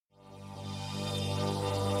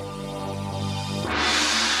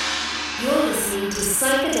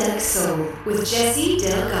Psychedelic Soul with Jesse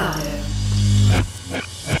Delgado.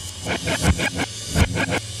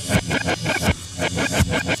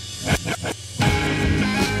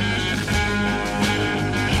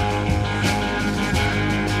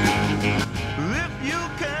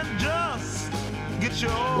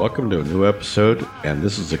 Welcome to a new episode, and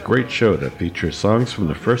this is a great show that features songs from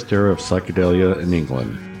the first era of psychedelia in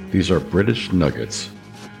England. These are British Nuggets.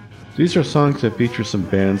 These are songs that feature some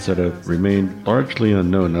bands that have remained largely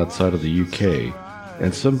unknown outside of the UK,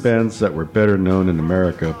 and some bands that were better known in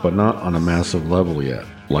America but not on a massive level yet,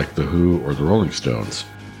 like The Who or the Rolling Stones.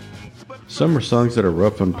 Some are songs that are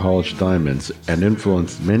rough and polished diamonds and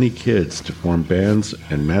influenced many kids to form bands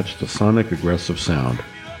and match the sonic aggressive sound.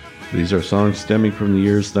 These are songs stemming from the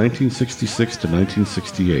years 1966 to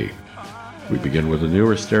 1968. We begin with a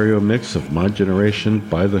newer stereo mix of My Generation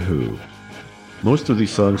by The Who. Most of these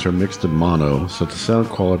songs are mixed in mono, so the sound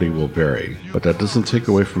quality will vary, but that doesn't take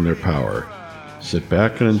away from their power. Sit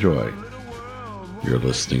back and enjoy. You're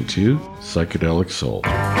listening to Psychedelic Soul.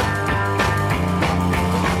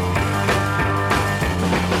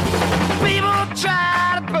 People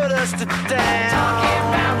try to put us to down, talking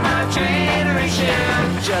about my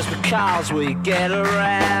generation, just because we get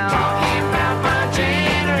around, talking about my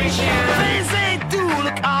generation. Things they do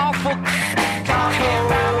look awful, talking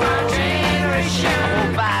about my generation. I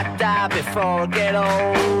hope I die before I get old,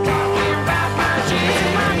 talking about my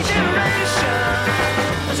generation.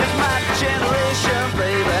 This is my generation,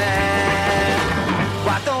 baby.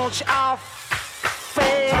 Why don't you all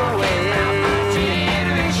fade away?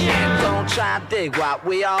 Don't try to dig what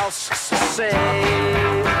we all say.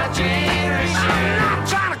 My generation. I'm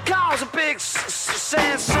trying to cause a big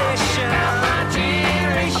sensation. My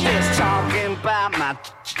generation. I'm just talking about my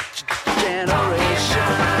generation.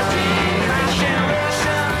 My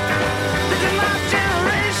generation. This is my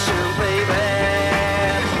generation, baby.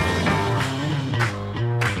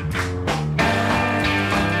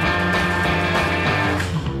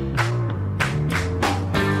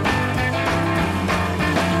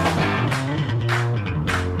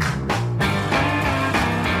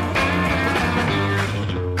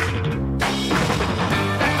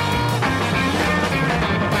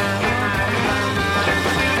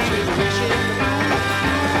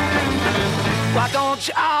 Why don't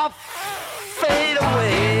you all fade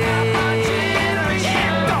away?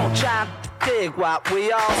 Yeah, don't try to dig what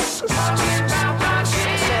we all say.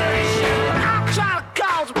 I'm trying to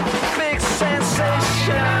cause a big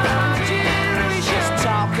sensation. Just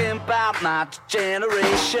talking about my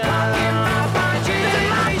generation. This is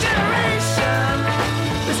my generation.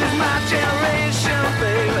 This is my generation,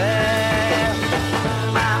 baby.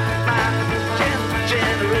 My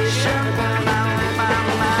generation.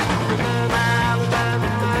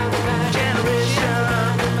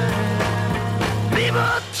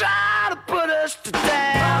 Try to put us to down,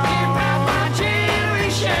 talking about my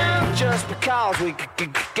generation, just because we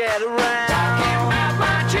could get around, talking about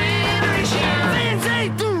my generation. Things they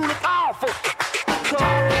do look awful cold,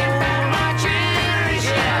 talking about my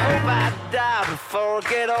generation. Yeah, I hope I die before I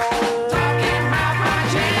get old, talking about my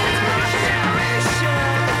generation.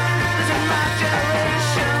 This is my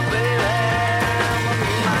generation, baby.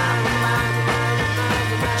 My generation.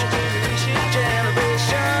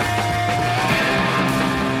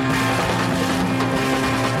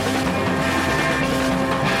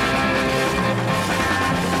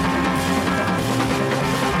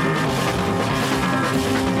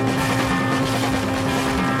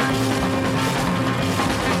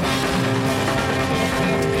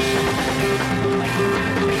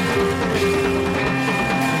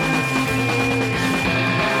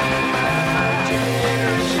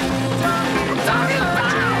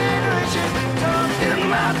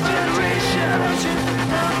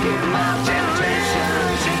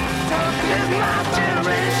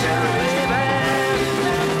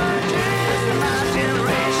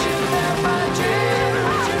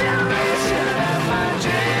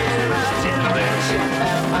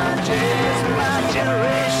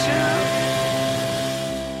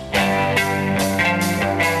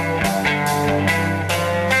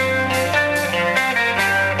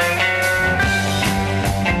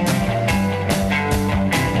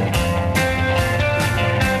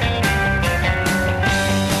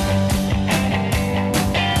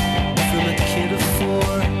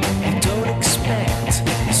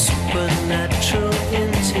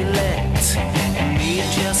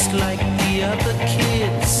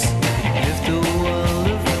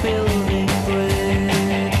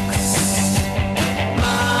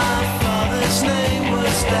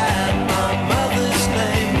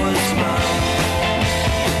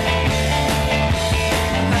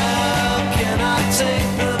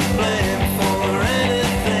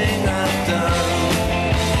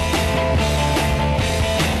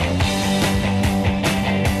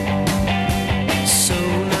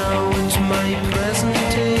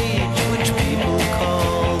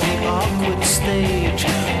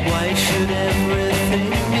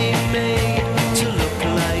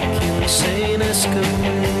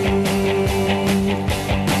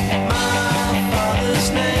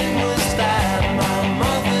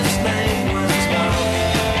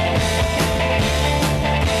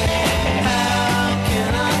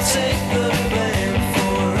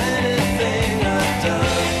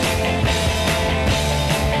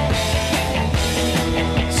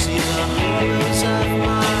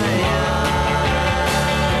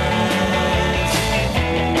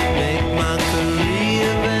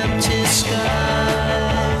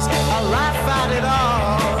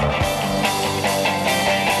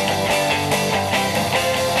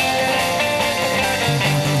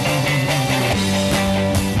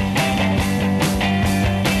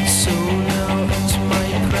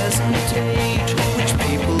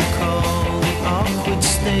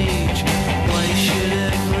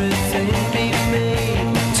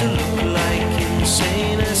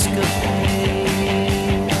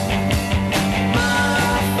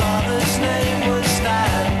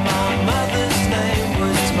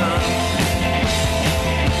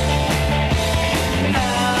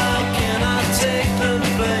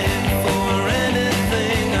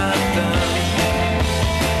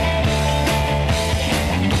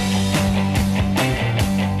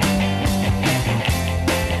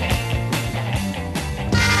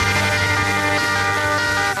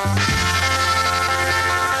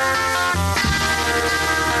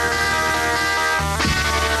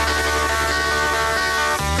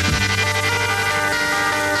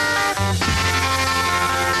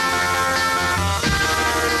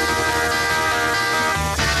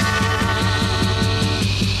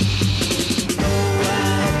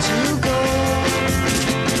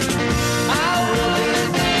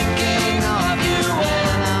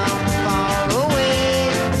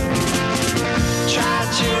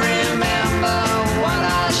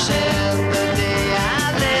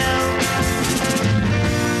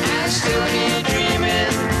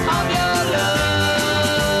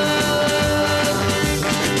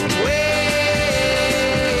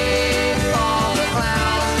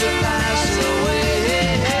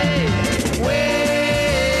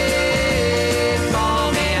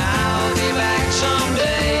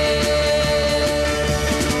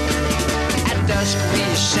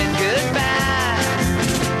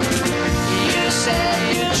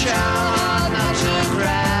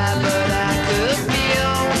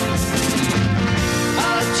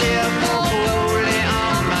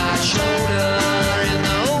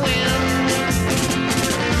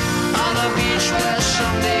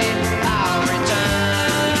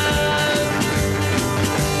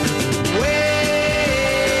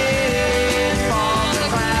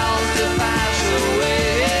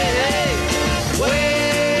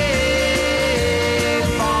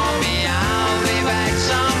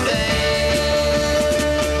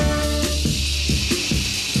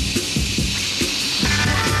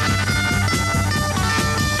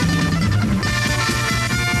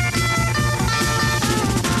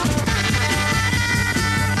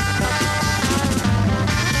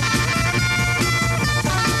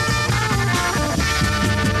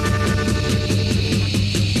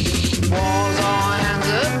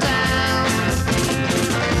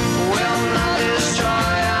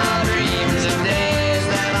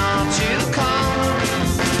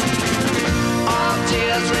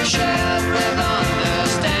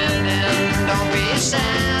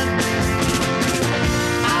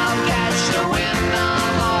 I'll catch the wind on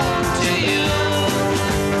home to you.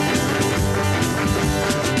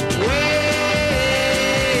 Wait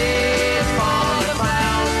for the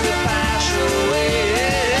clouds to pass away.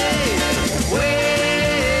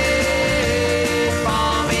 Wait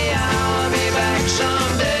for me, I'll be back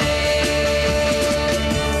someday.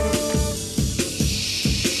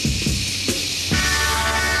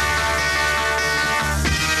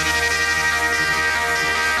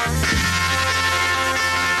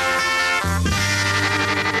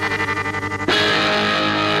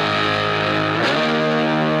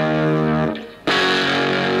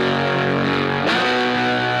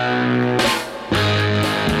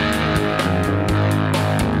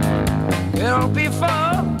 Well,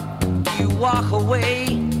 before you walk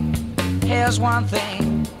away, here's one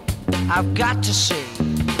thing I've got to say.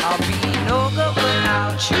 I'll be no good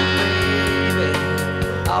without you, baby.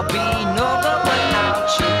 I'll be no good without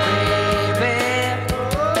you, baby.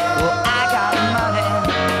 Well, I got money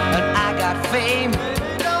and I got fame,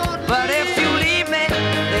 but if you leave me,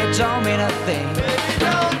 it don't mean a thing.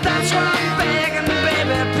 That's why I'm begging,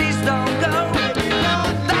 baby, please don't go.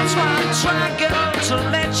 That's why I'm trying, girl, to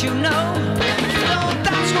let you know.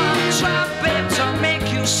 That's why I'm trying, babe, to make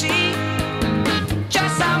you see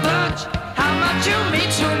just how much you mean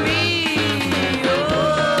to me.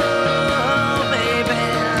 Oh, baby,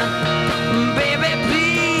 baby,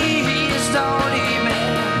 please don't leave me.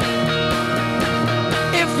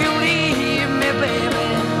 If you leave me, baby,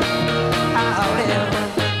 I'll live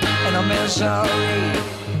in a misery.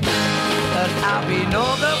 And I'll be no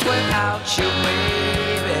good without you,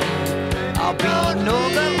 baby. I'll be no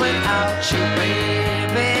good without you,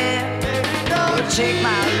 baby. Well, take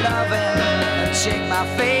my loving and take my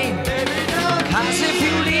fame, 'cause if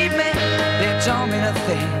you leave me, it don't mean a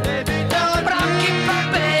thing. But I'll keep on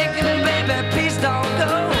begging, baby, please don't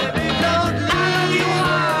go. I love you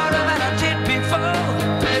harder than I did before.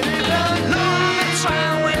 Lord, I'm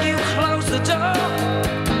trying when you close the door,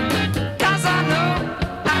 'cause I know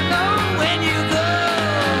when you go.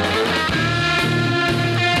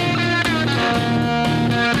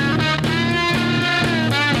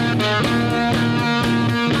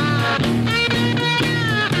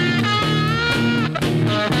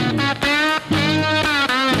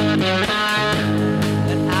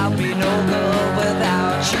 And I'll be no good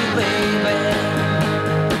without you, baby.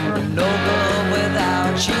 No good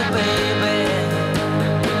without you, baby.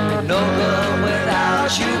 No good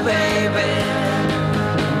without you, baby.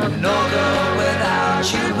 No good without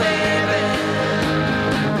you, baby.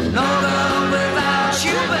 No good without you,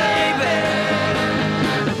 baby.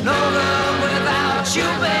 No good without you,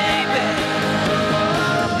 baby.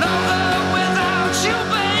 No good without you,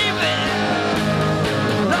 baby.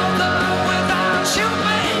 No good without you,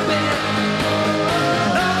 baby.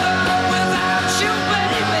 No good without you,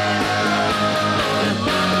 baby.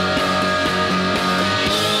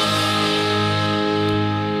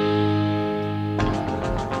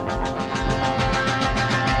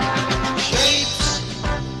 Shapes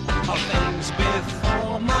of things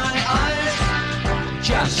before my eyes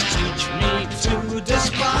just teach me to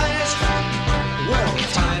despise. Will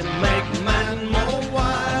time make man more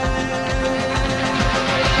wise?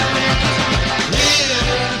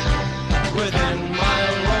 Here, within my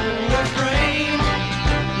lonely frame,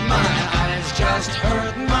 my eyes just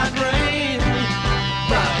hurt my brain,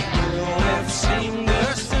 but will it seem the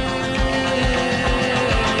same?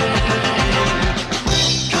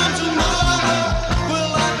 Come tomorrow,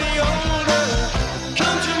 will I be older?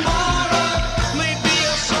 Come tomorrow, may be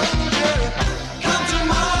a soldier. Come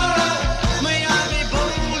tomorrow, may I be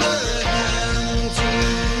bolder than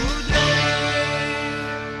today.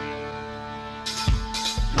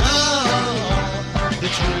 Now, the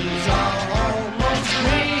trees are almost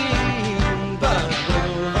green, but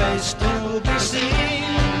will they still be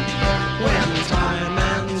seen when time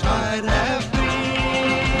and tide have been?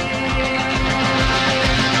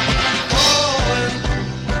 Falling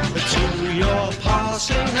to your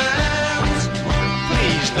passing hands,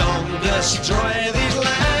 please don't destroy these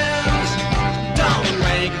lands. Don't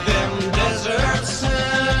make them desert sands.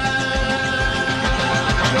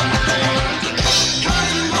 Come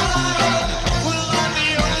tomorrow, will I be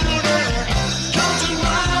older? Come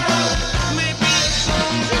tomorrow, may be a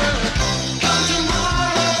soldier. Come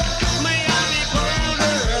tomorrow, may I be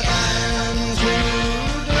bolder than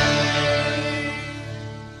today.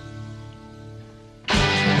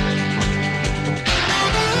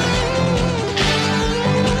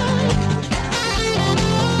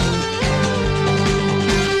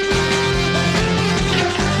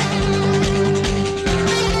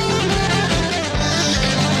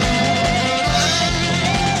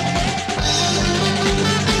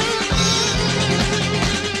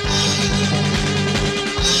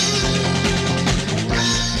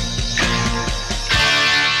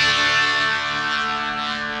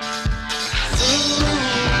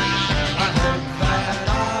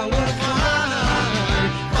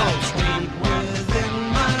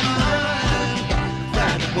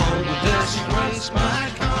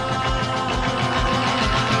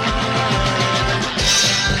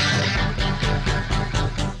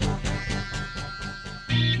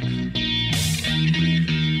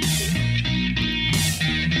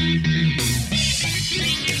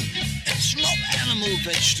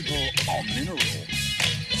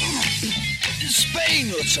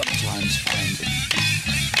 will sometimes find them.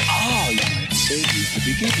 You might say, is the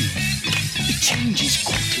beginning. It changes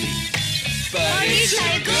quickly. But it's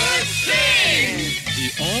a good thing! The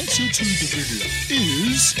answer to the riddle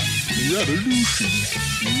is revolution.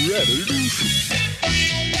 Revolution.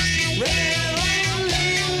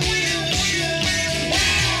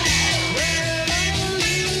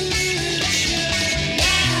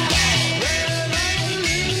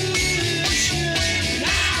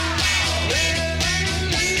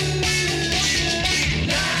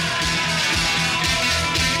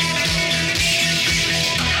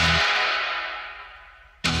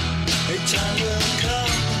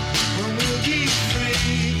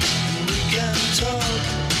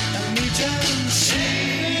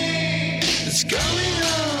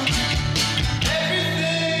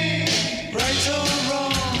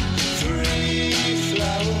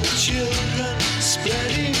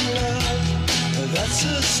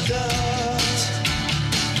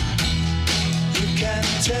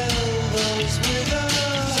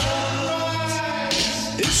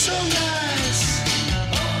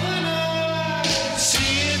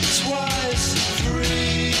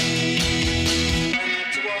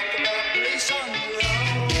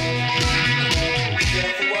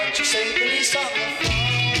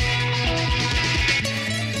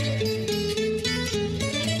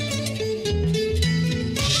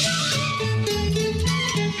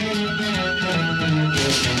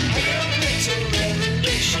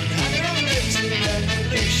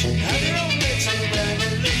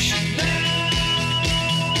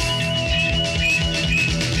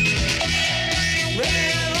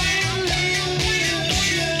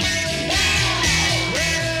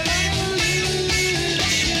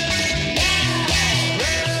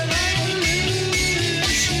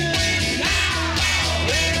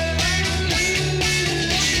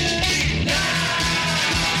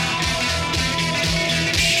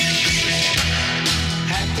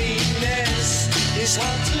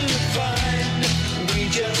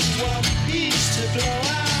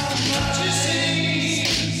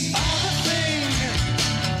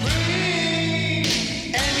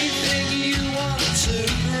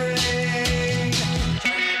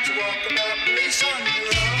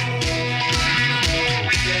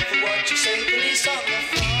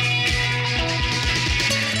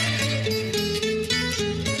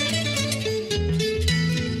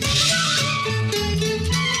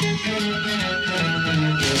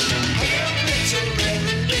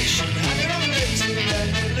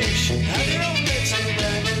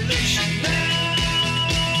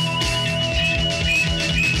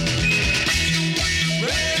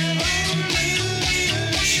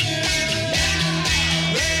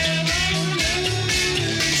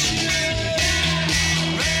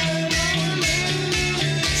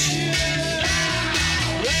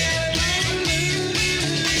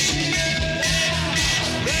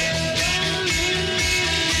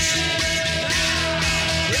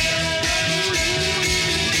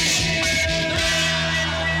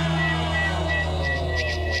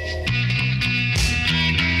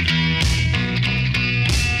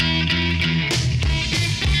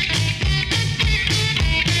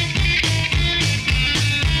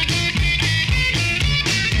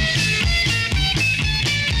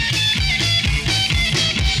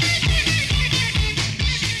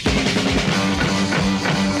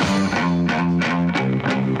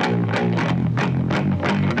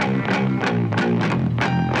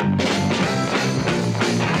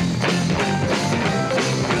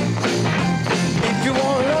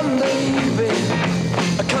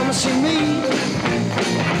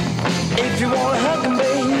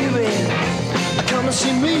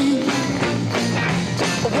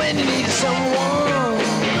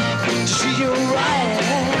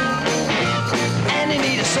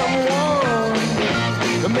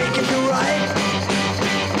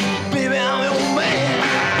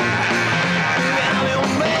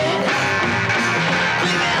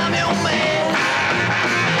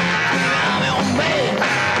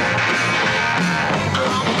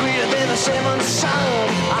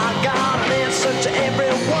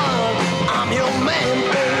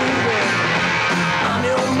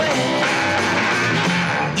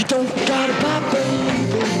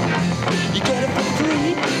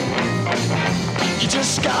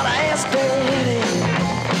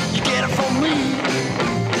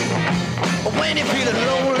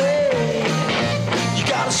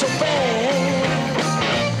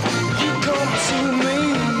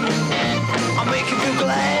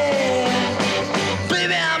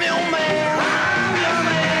 Baby, I'm your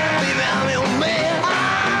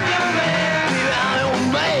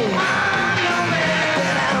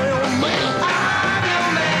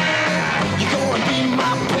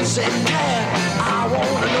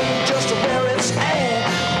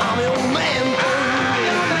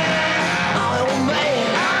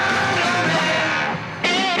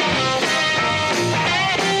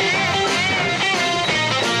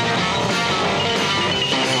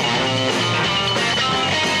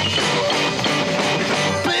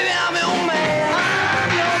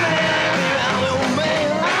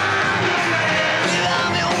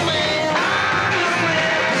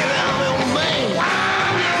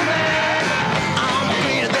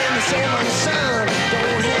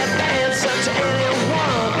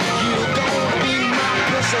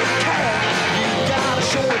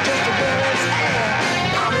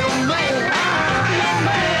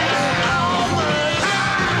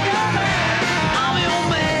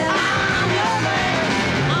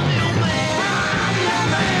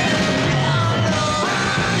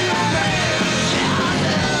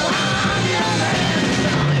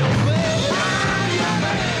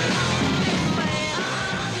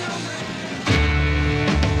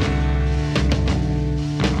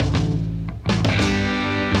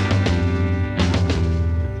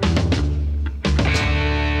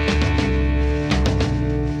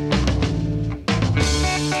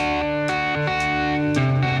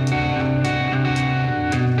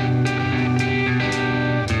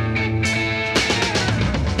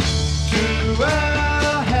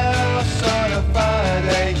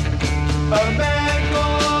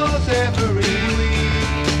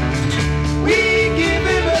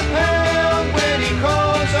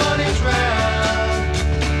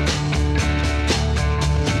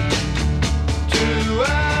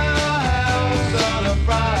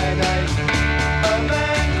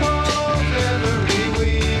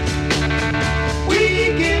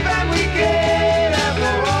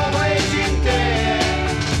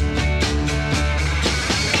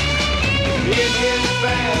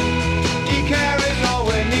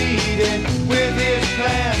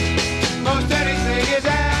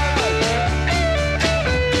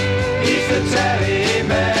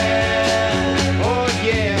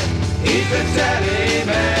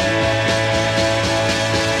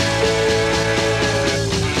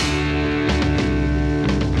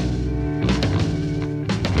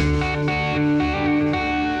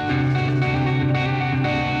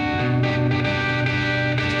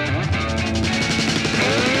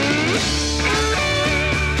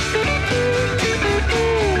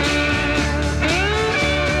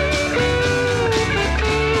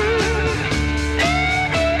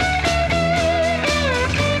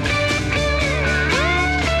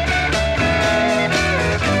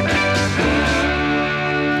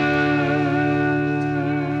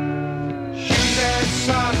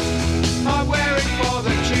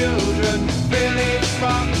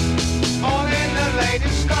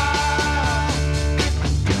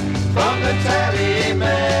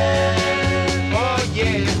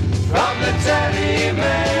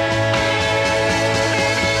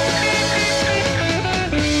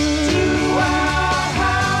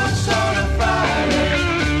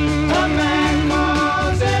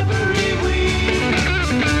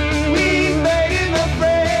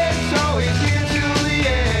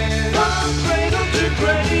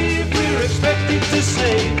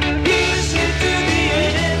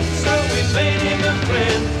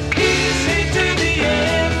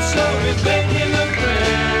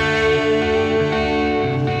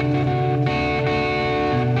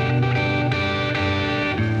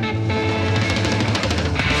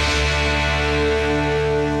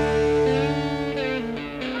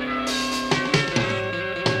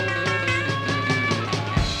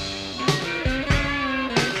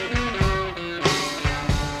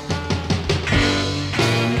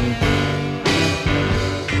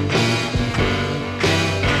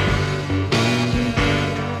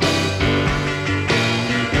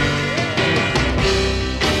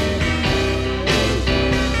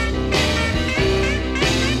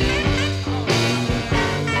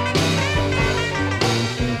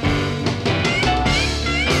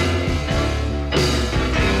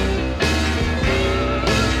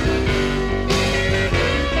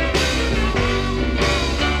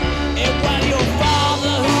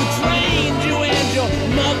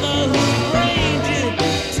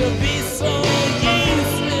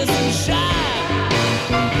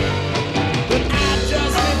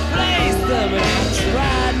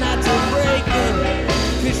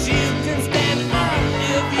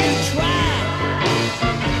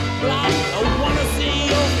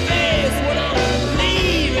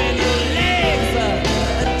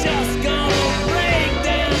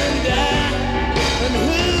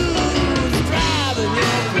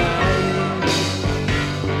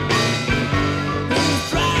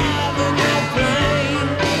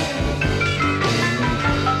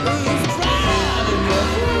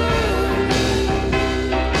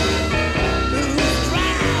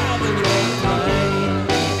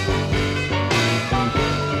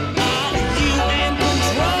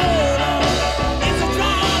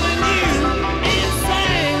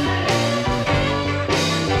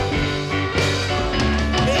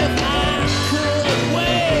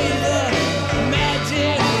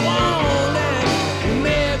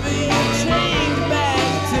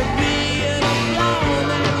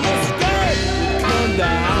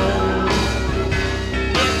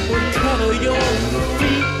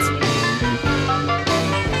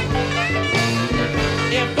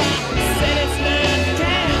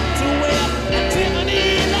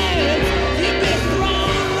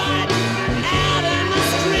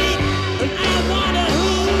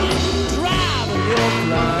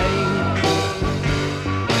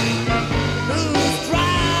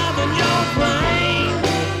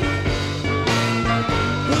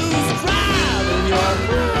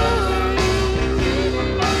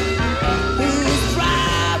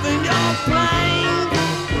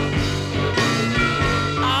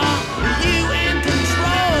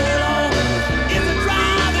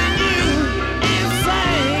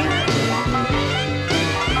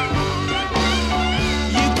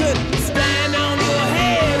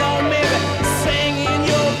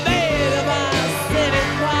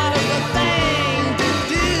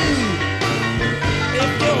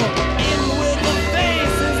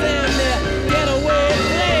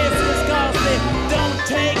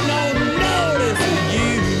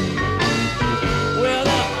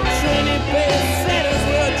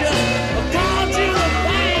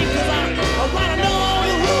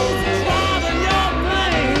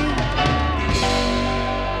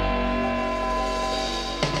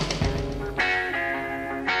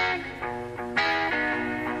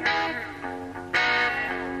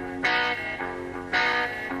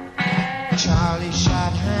Charlie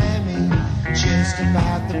shot Hammy just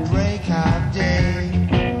about the break of day.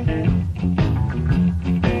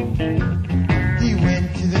 He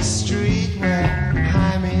went to the street where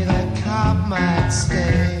Hammy the cop might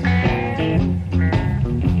stay.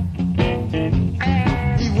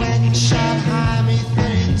 He went and shot Hammy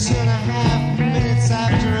 32 and a half minutes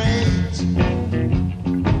after 8.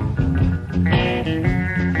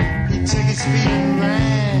 He took his feet and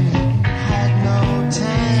ran, he had no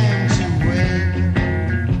time to wait.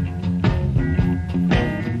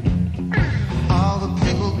 All the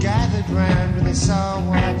people gathered round when they saw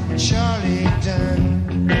what Charlie had done.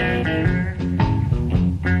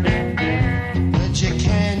 But you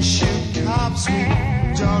can't shoot cops, we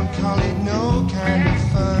don't call it no kind of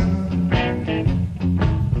fun.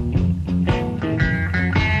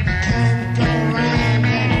 You can't go around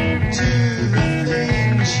and do the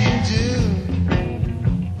things you do.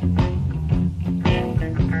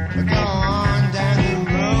 Go on down the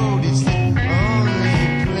road, it's the only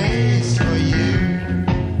place for you.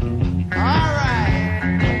 All right.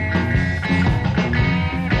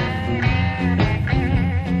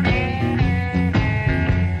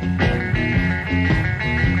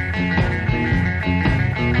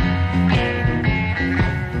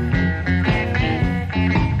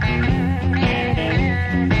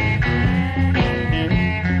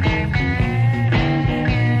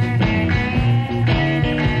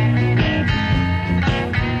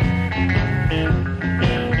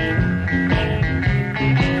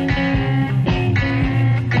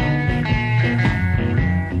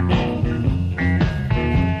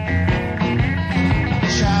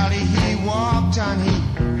 Charlie, he walked on, he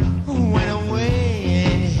went away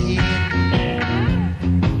and hid.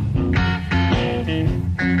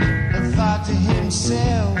 And thought to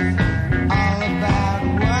himself all about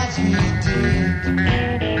what he did.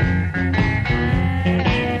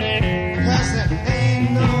 'Cause there ain't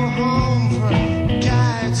no home for a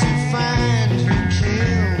guy to find who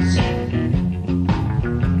kills.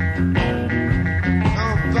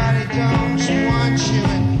 Nobody don't want you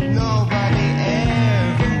and nobody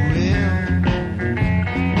ever will.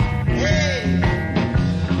 Hey!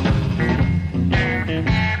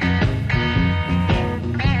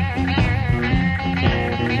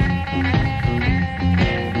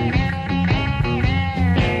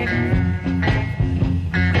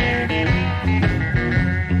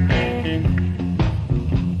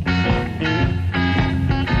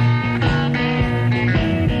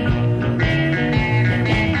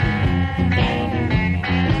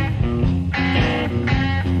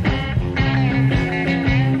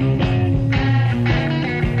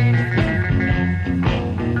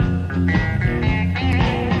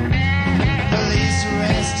 Police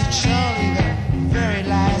arrested Charlie the very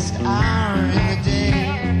last hour in the day.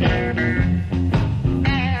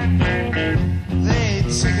 They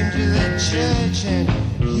took him to the church and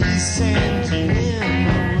he sent him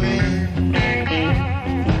away.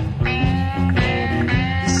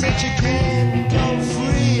 He said you can't go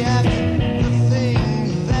free after the thing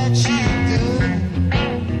that you've done.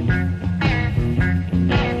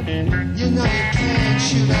 You know you can't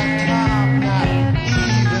shoot a cop, not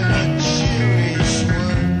even a Jewish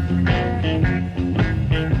one.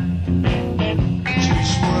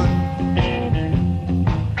 Jewish one.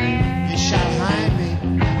 You shot behind me.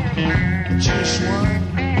 A Jewish one.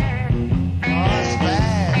 Oh, it's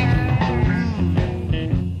bad.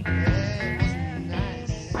 Yeah, it wasn't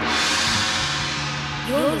nice.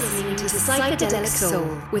 You're listening to Psychedelic Soul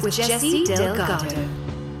with Jesse Delgado.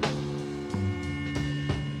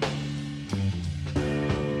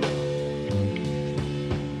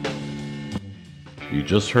 You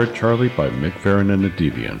just heard Charlie by Mick Farren and the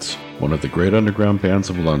Deviants, one of the great underground bands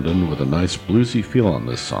of London with a nice bluesy feel on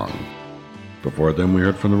this song. Before them we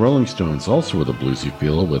heard from the Rolling Stones, also with a bluesy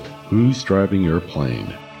feel, with Who's Driving Your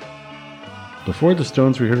Plane. Before the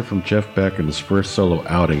Stones we heard from Jeff Beck in his first solo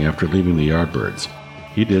outing after leaving the Yardbirds.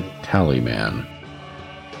 He did Tallyman.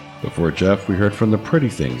 Before Jeff we heard from the Pretty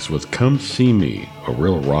Things with Come See Me, a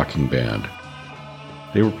real rocking band.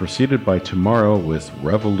 They were preceded by Tomorrow with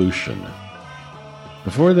Revolution.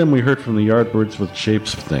 Before them we heard from the Yardbirds with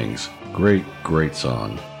Shapes of Things. Great, great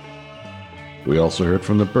song. We also heard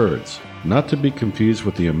from the Byrds, not to be confused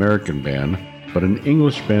with the American band, but an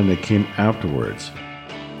English band that came afterwards.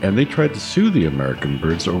 And they tried to sue the American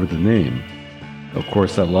Byrds over the name. Of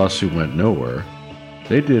course that lawsuit went nowhere.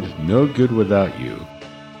 They did No Good Without You.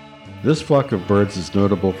 This flock of Byrds is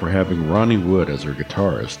notable for having Ronnie Wood as their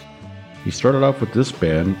guitarist. He started off with this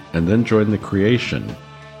band and then joined The Creation.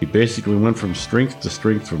 He basically went from strength to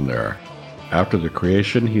strength from there. After The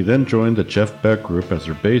Creation, he then joined the Jeff Beck Group as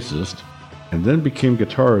their bassist, and then became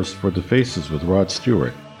guitarist for The Faces with Rod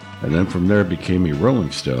Stewart, and then from there became a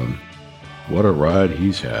Rolling Stone. What a ride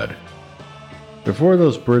he's had. Before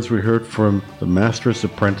those birds, we heard from the Master's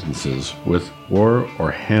Apprentices with War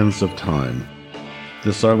or Hands of Time.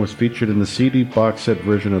 This song was featured in the CD box set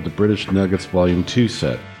version of the British Nuggets Volume 2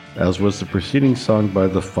 set, as was the preceding song by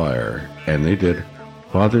The Fire, and they did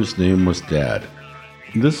Father's Name Was Dad.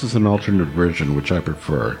 This is an alternate version which I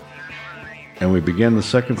prefer. And we began the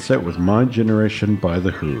second set with My Generation by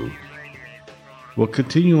The Who. We'll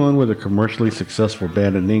continue on with a commercially successful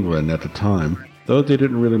band in England at the time, though they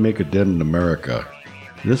didn't really make a dent in America.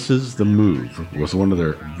 This is The Move, with one of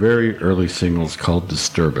their very early singles called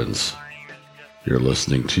Disturbance. You're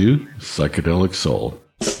listening to Psychedelic Soul.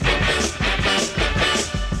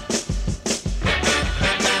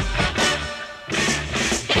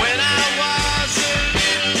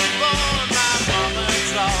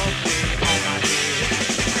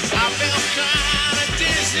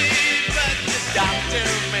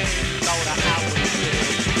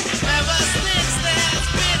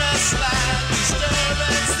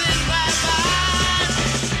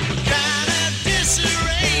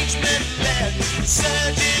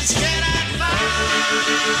 Surgeons cannot find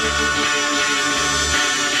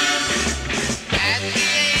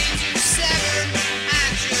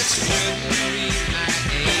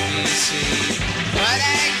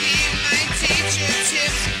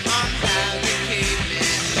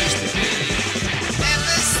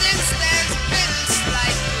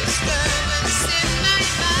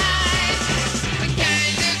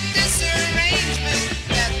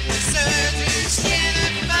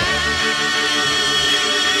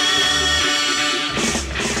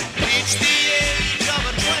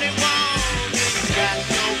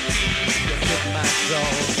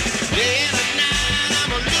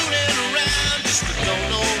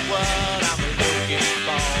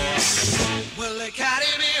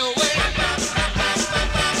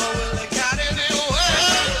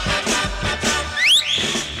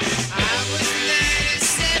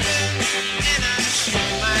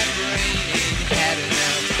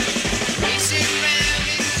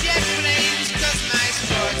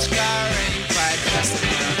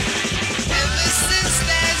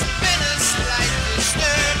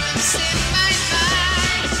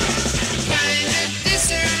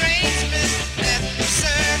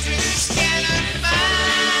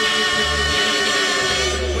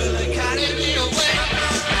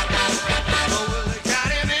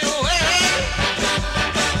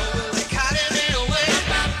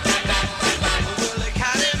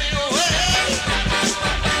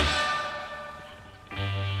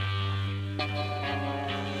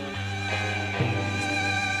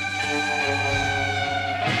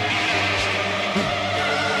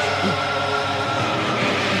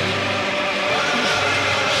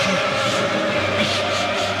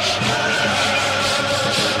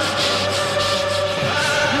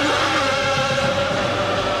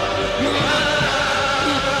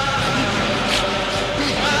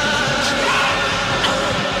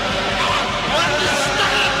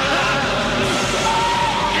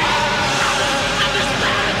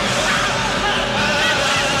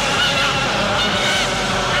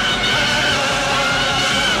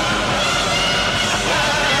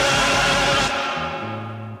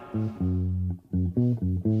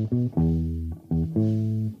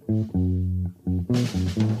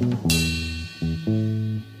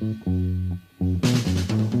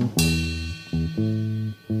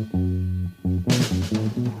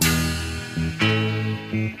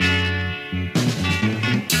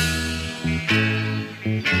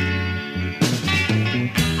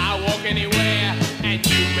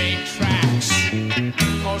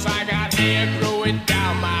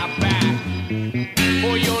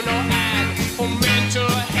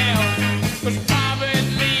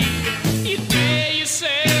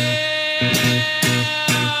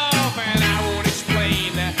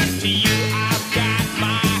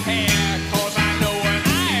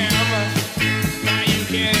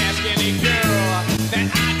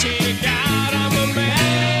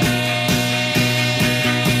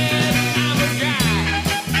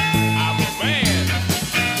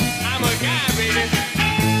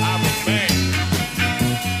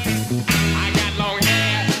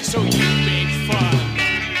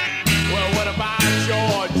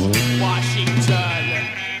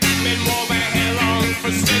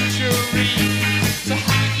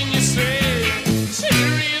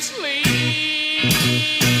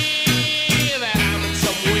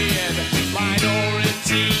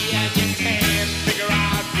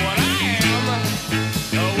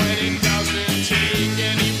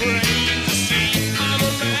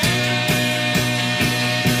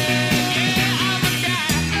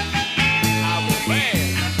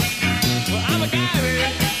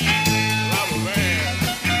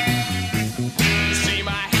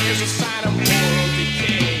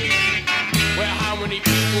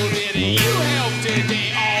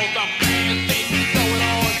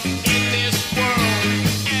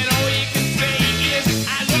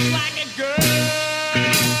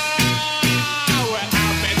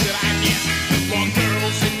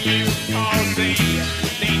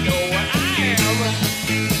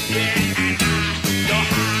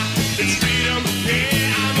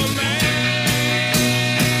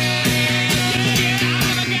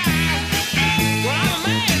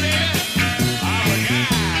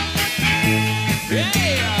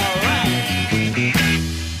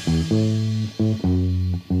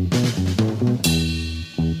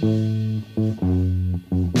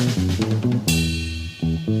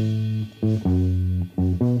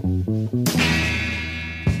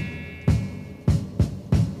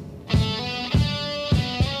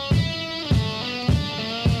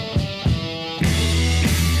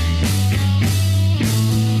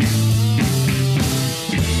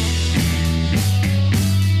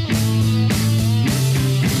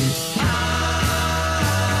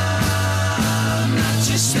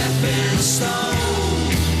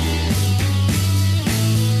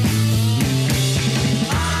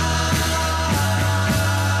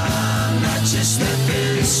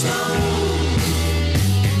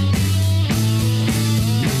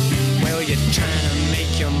trying to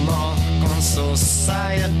make your mark on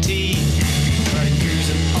society by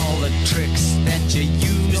using all the tricks that you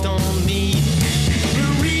used on me.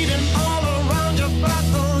 You're reading all around you about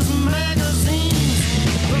those magazines,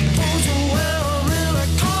 the clothes you wear really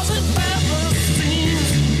causing bad scenes.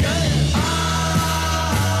 Yeah.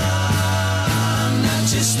 I'm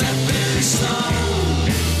not your stepping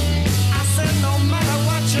stone. I said no matter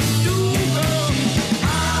what you do, girl,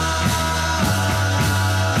 I'm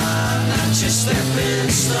not your stepping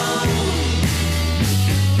stone.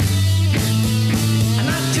 I'm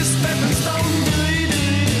not your stepping stone.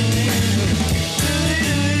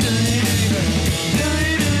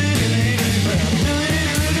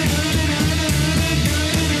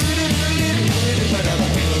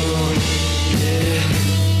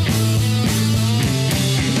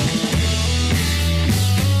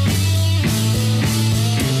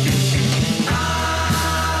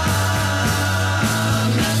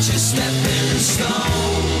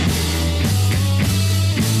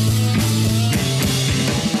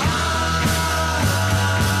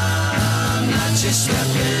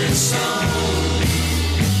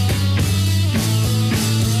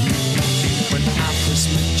 When I first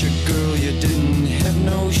met you, girl, you didn't have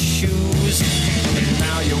no shoes, but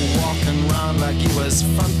now you're walking around like you was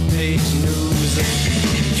front page news.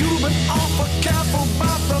 You've been awful careful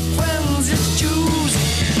about the friends you choose,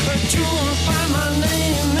 but you won't find my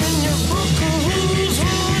name in your book of who's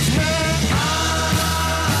man.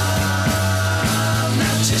 I'm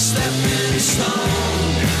not your stepping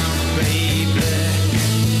stone, baby.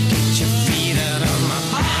 Get your feet out of my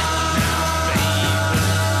back, baby.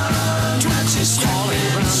 Not just calling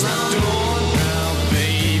around the door now,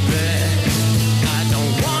 baby. I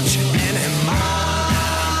don't want you anymore,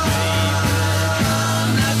 baby.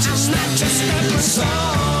 Not just stepping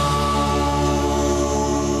stone.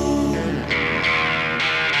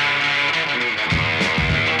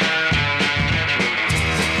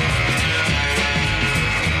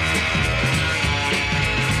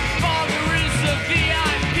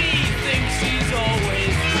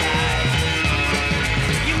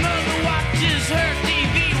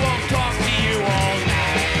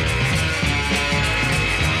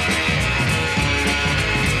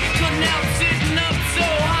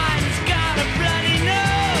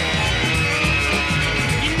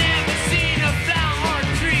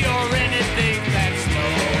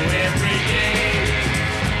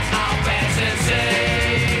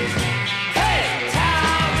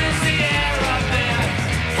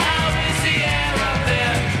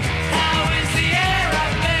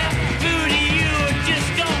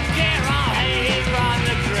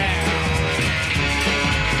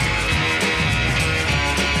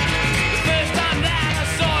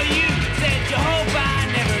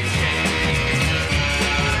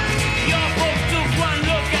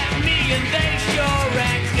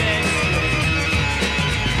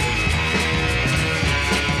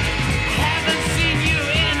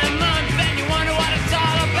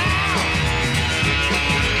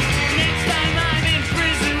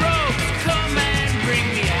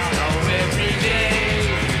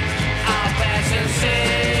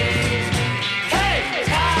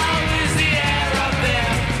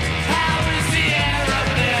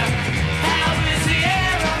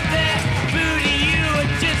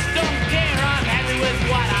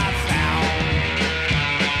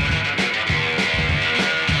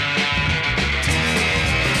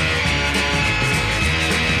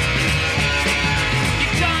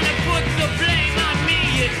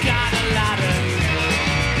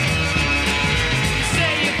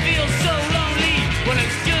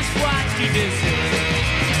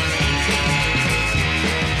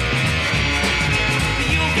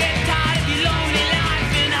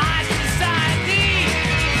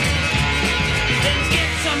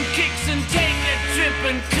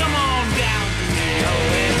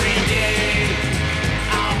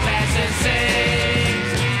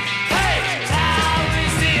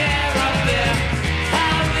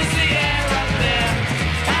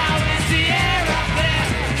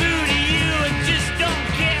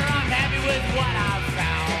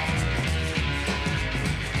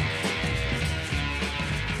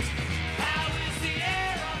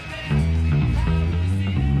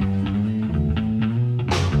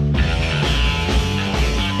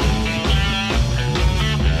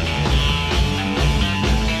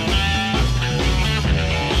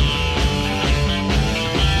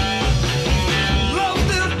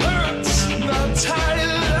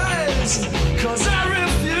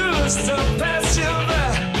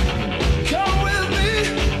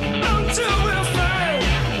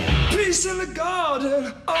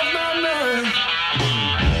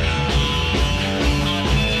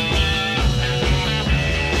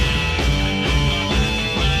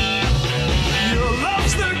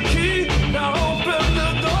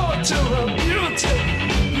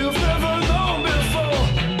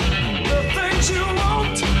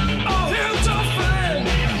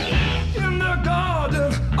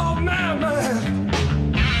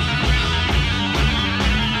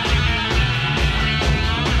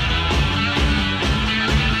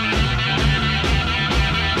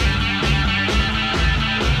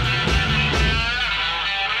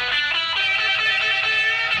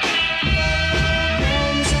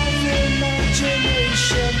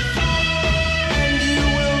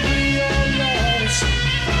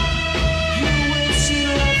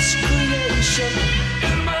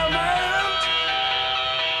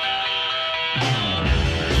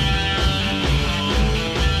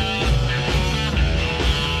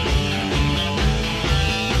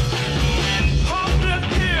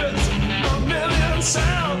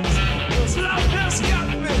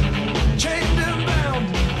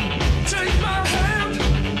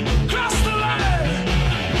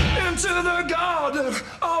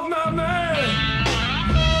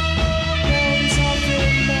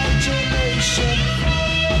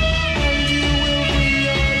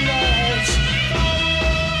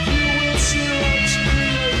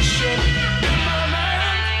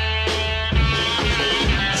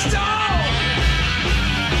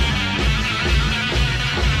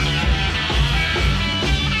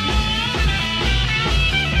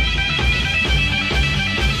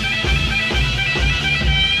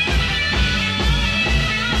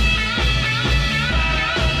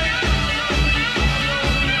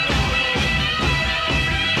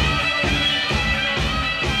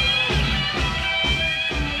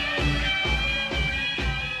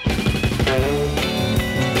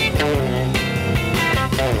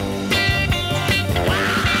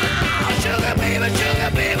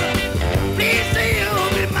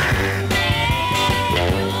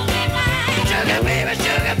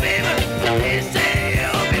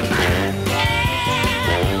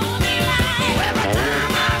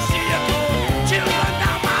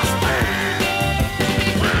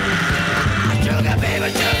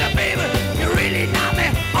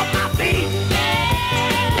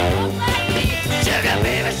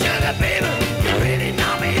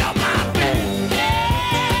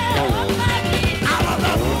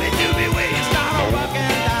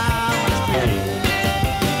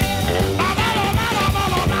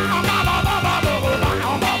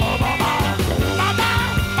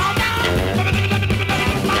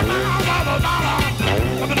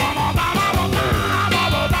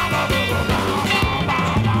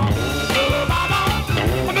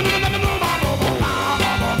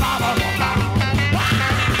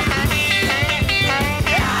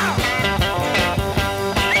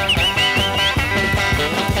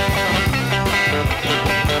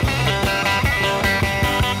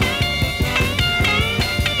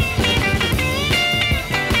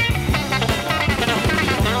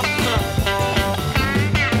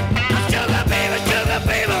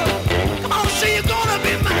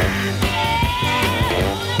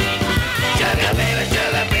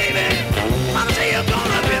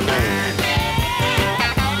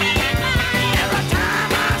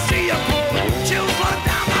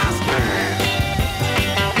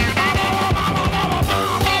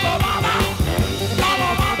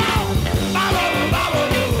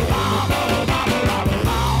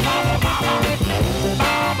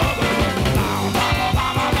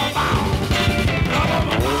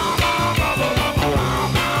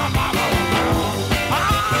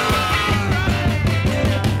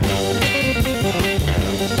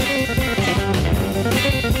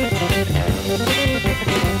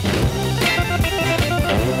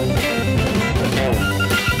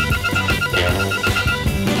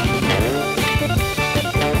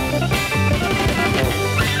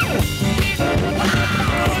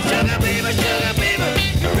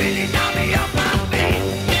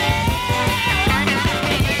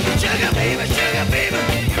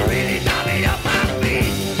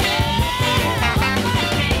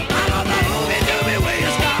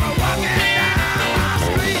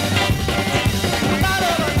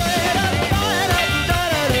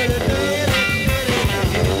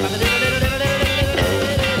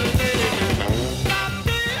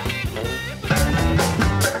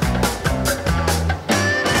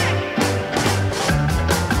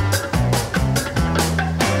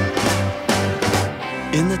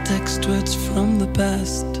 In the text, words from the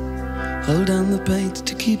past. Hold down the page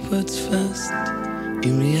to keep words fast.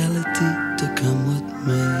 In reality, to come what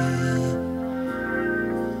may.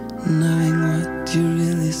 Knowing what you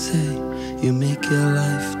really say, you make your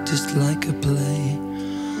life just like a play.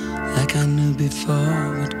 Like I knew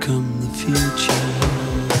before would come the future.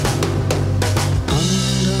 On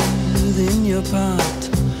and on within your part.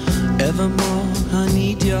 Evermore I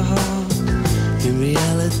need your heart. In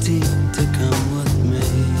reality, to come what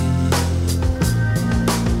may.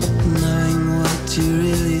 Knowing what you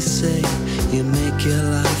really say, you make your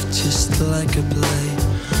life just like a play.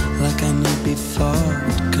 Like I knew before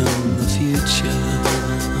would come the future.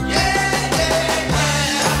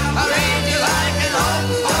 I read you like an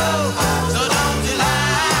open book, so don't you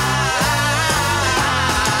lie.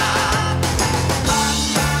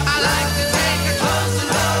 I like to take a closer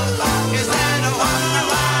look, is there no wonder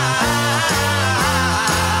why?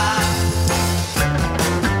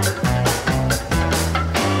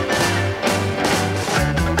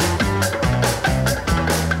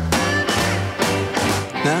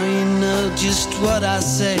 Now you know just what I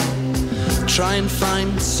say. Try and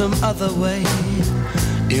find some other way.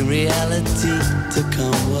 In reality, to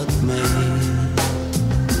come what may.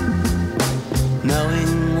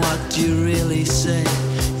 Knowing what you really say,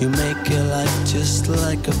 you make your life just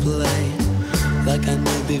like a play. Like I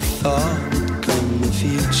knew before would come the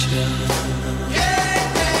future.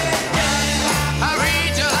 I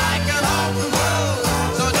read you like an open book,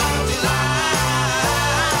 so don't you lie.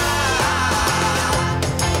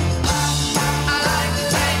 I like to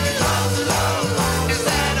take a closer look, is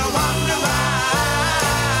there no wonder why?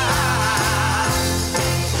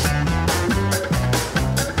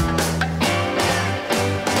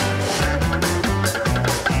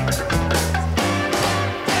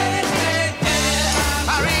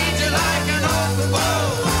 I read you like an open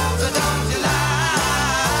book, so don't you lie.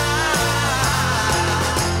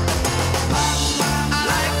 I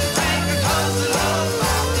like to take a closer look,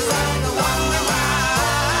 is there no wonder why?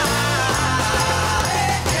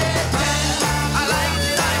 I like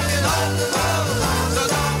you like an open book, so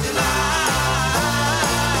don't you lie.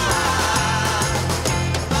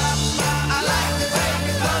 I like to take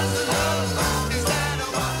a closer look, is there no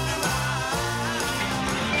wonder why?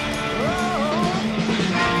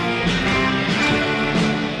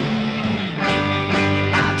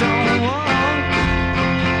 I don't want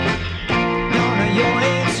none of your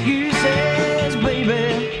excuses, baby.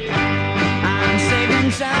 I'm sick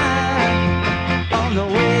and tired of the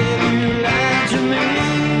way you lied to me.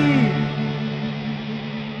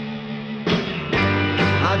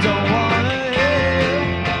 I don't wanna hear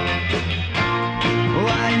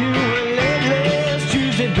why you were late last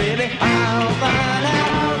Tuesday, baby. I'll find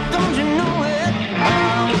out, don't you know it?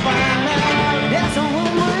 I'll find out, yes I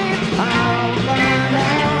will wait. I'll find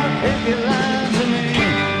out if you lied to me.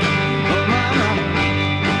 Oh mama,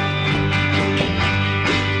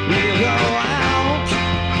 you go out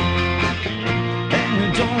and you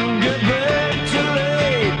don't get back till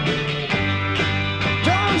late.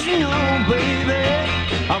 Don't you know, baby,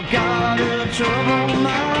 I've got a troubled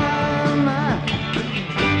mind.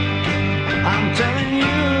 I'm telling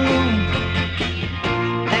you,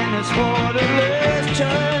 and it's for the last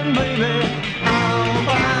time, baby. I'll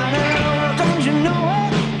find out, don't you know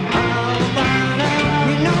it? I'll find out,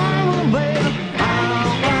 you know I will, baby.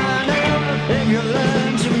 I'll find out if you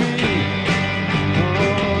learn to me.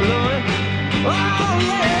 Oh Lord, oh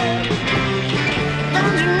yeah,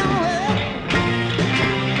 don't you know it?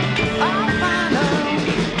 I'll find out.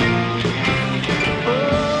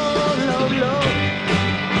 Oh Lord, Lord,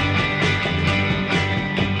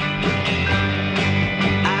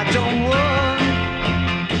 I don't want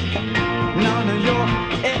none of your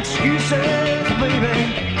excuses, baby.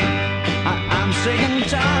 I'm sick and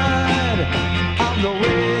tired of the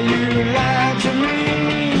way you lied to me.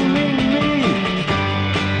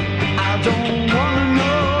 I don't wanna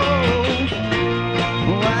know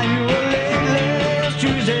why you were late last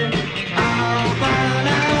Tuesday. I'll find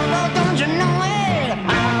out, oh, don't you know it?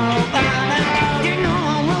 I'll find out, you know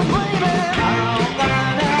I will, baby. I'll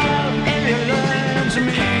find out if you learn to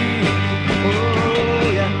me. Oh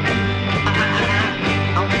yeah,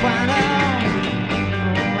 I'll find out.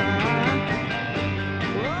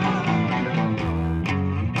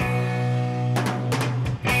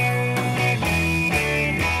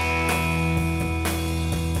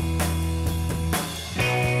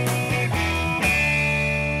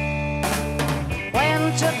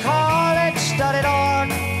 Went to college, studied art,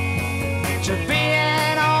 to be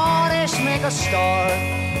an artist, make a start.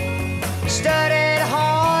 Studied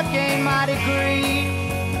hard, gained my degree.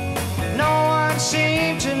 No one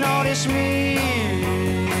seemed to notice me.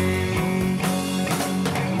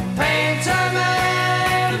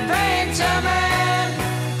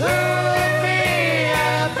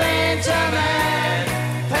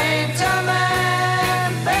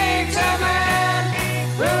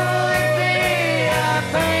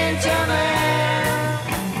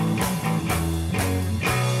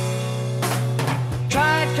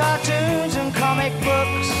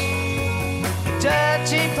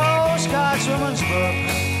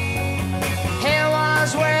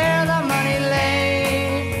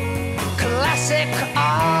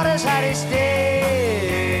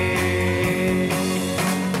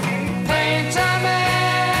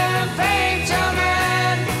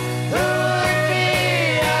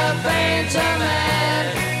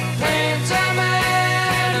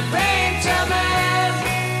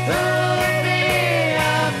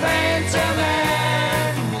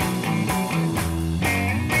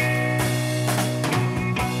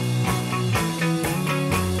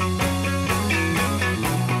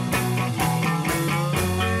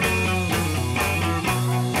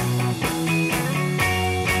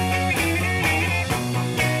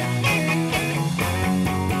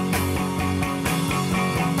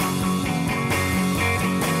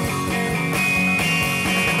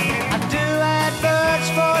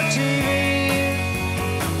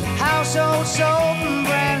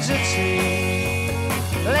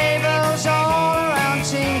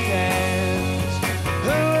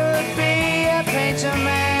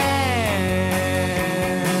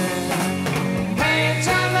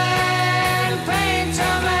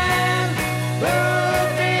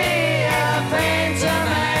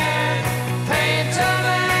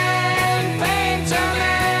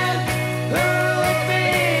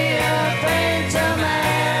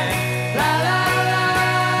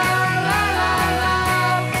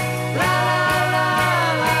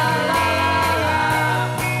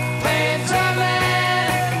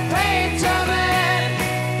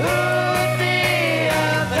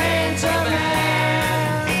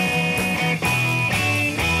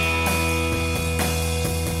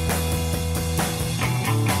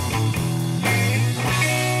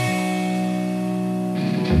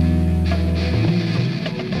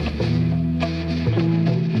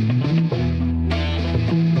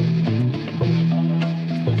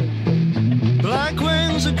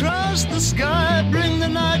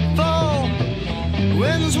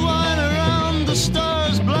 Winds whine around the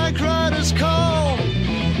stars, black riders call,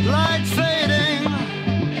 light fading,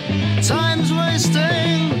 time's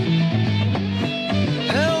wasting,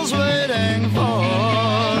 hell's waiting for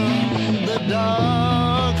the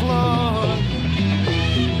Dark Lord.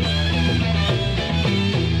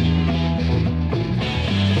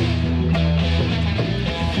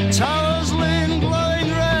 Towers lean, glowing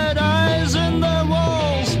red eyes in their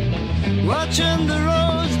walls, watching the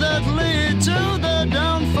roads that lead to the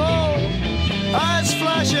downfall. Eyes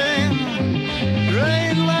flashing,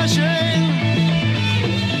 rain lashing,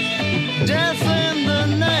 death in the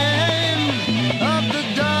name of the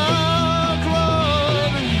Dark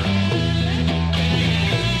Lord.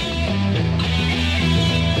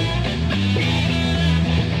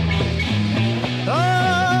 Oh,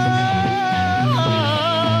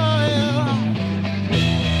 yeah.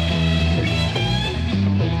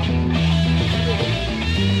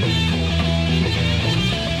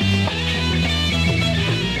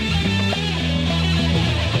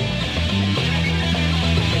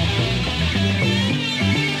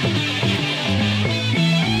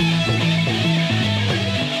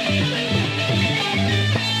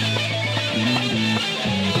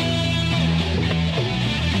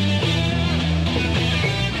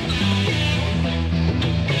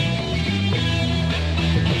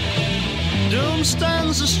 Doom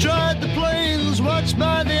stands astride the plains, watched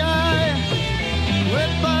by the eye,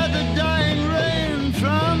 wet by the dying rain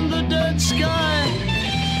from the dead sky.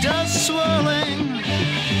 Dust swirling,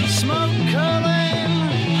 smoke curling,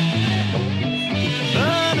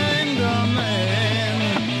 burning domain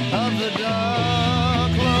of the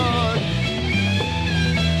Dark Lord.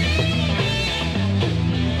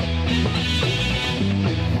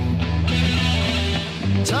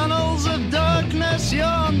 Tunnels of darkness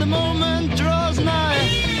yawn, the moment draws nigh.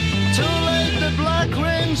 Too late the black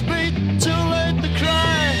wings beat, too late the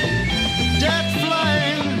cry. Death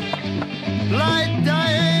flying, light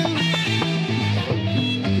dying,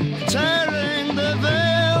 tearing the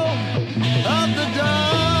veil of the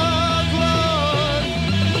Dark Lord.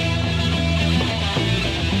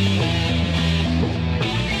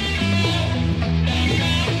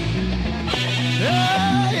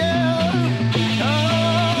 Yeah, yeah. Oh.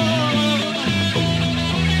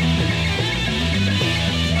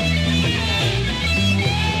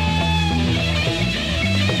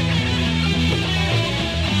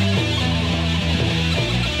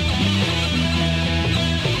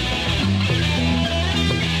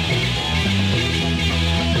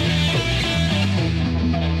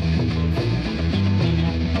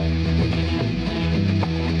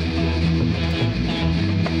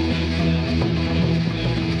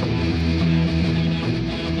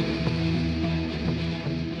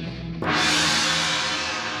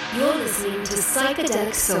 You're listening to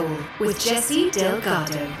Psychedelic Soul with Jesse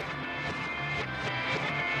Delgado.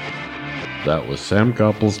 That was Sam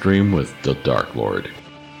Coppell's Dream with The Dark Lord.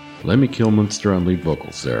 Lemmy Kilminster on lead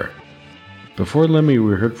vocals there. Before Lemmy,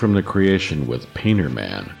 we heard from The Creation with Painter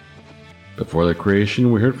Man. Before The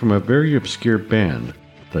Creation, we heard from a very obscure band,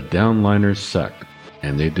 the Downliners Sect,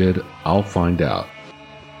 and they did I'll Find Out.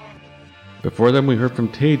 Before them, we heard from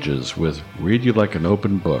Tages with Read You Like an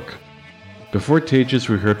Open Book. Before Tages,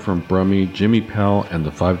 we heard from Brummy, Jimmy Pell, and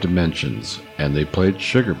the Five Dimensions, and they played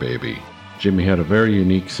Sugar Baby. Jimmy had a very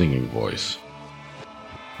unique singing voice.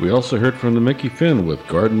 We also heard from the Mickey Finn with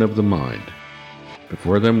Garden of the Mind.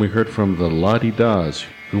 Before them, we heard from the Lottie Dawes,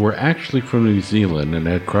 who were actually from New Zealand and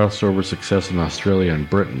had crossover success in Australia and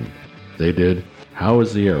Britain. They did How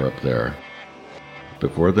Is the Air Up There?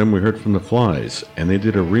 Before them, we heard from the Flies, and they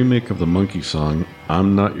did a remake of the Monkey song,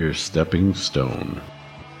 I'm Not Your Stepping Stone.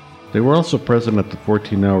 They were also present at the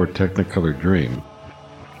 14-hour Technicolor Dream.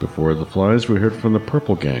 Before the Flies, we heard from the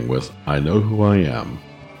Purple Gang with I Know Who I Am.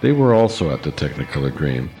 They were also at the Technicolor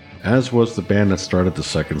Dream, as was the band that started the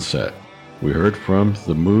second set. We heard from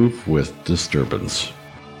The Move with Disturbance.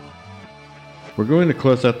 We're going to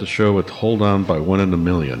close out the show with Hold On by One in a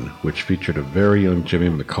Million, which featured a very young Jimmy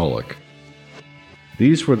McCulloch.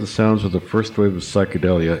 These were the sounds of the first wave of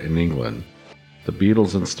psychedelia in England. The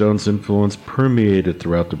Beatles and Stones' influence permeated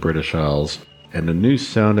throughout the British Isles, and a new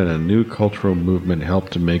sound and a new cultural movement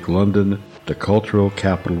helped to make London the cultural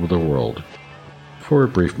capital of the world. For a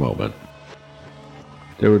brief moment.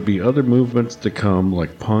 There would be other movements to come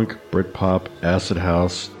like punk, Britpop, acid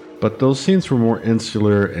house, but those scenes were more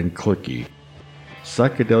insular and cliquey.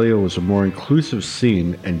 Psychedelia was a more inclusive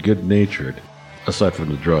scene and good-natured, aside from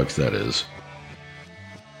the drugs, that is.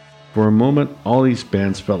 For a moment, all these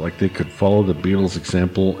bands felt like they could follow the Beatles'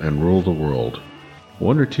 example and rule the world.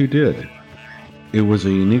 One or two did. It was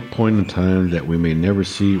a unique point in time that we may never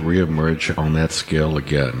see re-emerge on that scale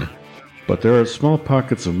again. But there are small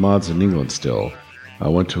pockets of mods in England still. I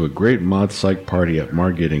went to a great mod psych party at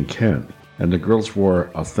Margate in Kent, and the girls wore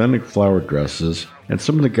authentic flower dresses, and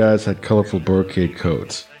some of the guys had colorful brocade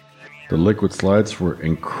coats. The liquid slides were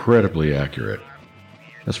incredibly accurate.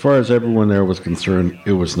 As far as everyone there was concerned,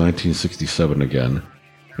 it was 1967 again.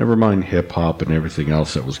 Never mind hip-hop and everything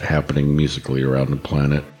else that was happening musically around the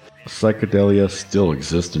planet. Psychedelia still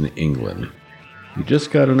exists in England. You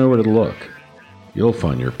just gotta know where to look. You'll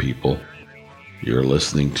find your people. You're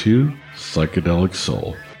listening to Psychedelic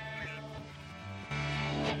Soul.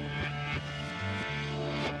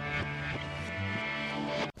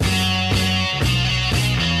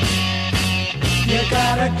 You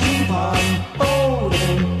gotta keep on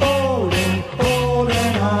holding, holding,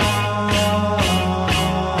 holding on.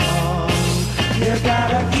 You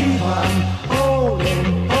gotta keep on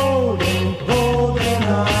holding, holding, holding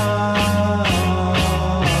on.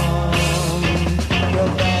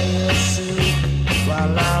 You're by yourself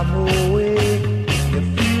while I'm away. You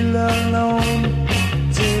feel alone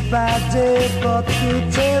day by day, but the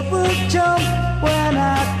day will jump when I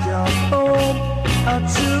jump home.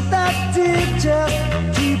 Until that day, just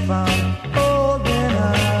keep on holding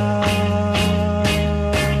on.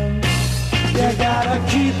 You gotta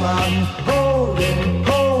keep on holding,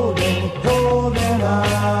 holding, holding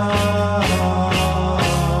on.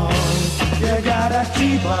 You gotta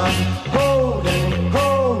keep on holding,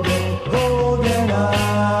 holding, holding on.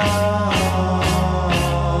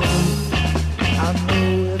 I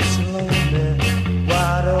know it's lonely,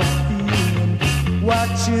 what a feeling,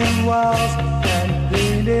 watching walls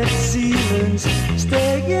painted ceilings,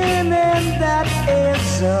 staying in that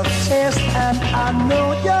edge of chest. And I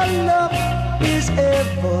know your love is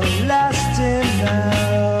everlasting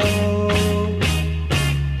now.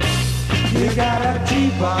 You gotta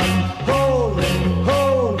keep on holding,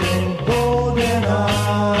 holding, holding on.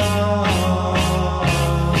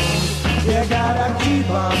 You gotta keep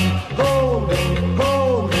on holding,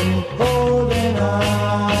 holding, holding on.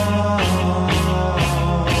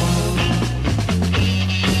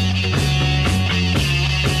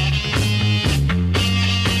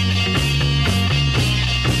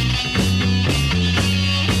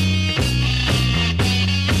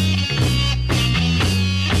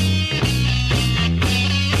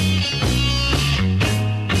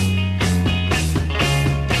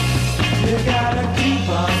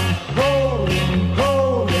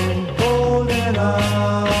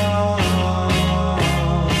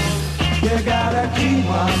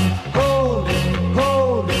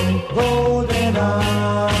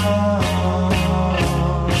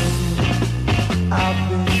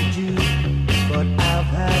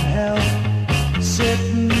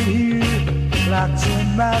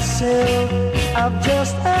 Myself, I've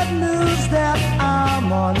just had news that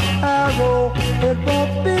I'm on arrow. It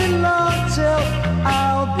won't be long till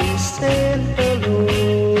I'll be staying alone.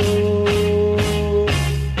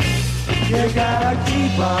 You gotta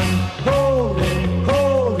keep on holding,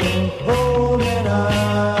 holding, holding on.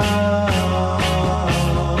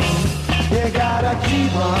 You gotta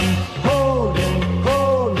keep on holding,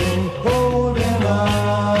 holding, holding on.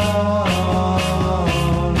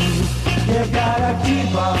 You gotta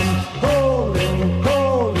keep on holding,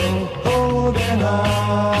 holding, holding on.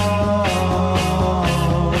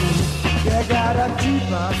 You gotta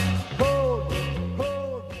keep on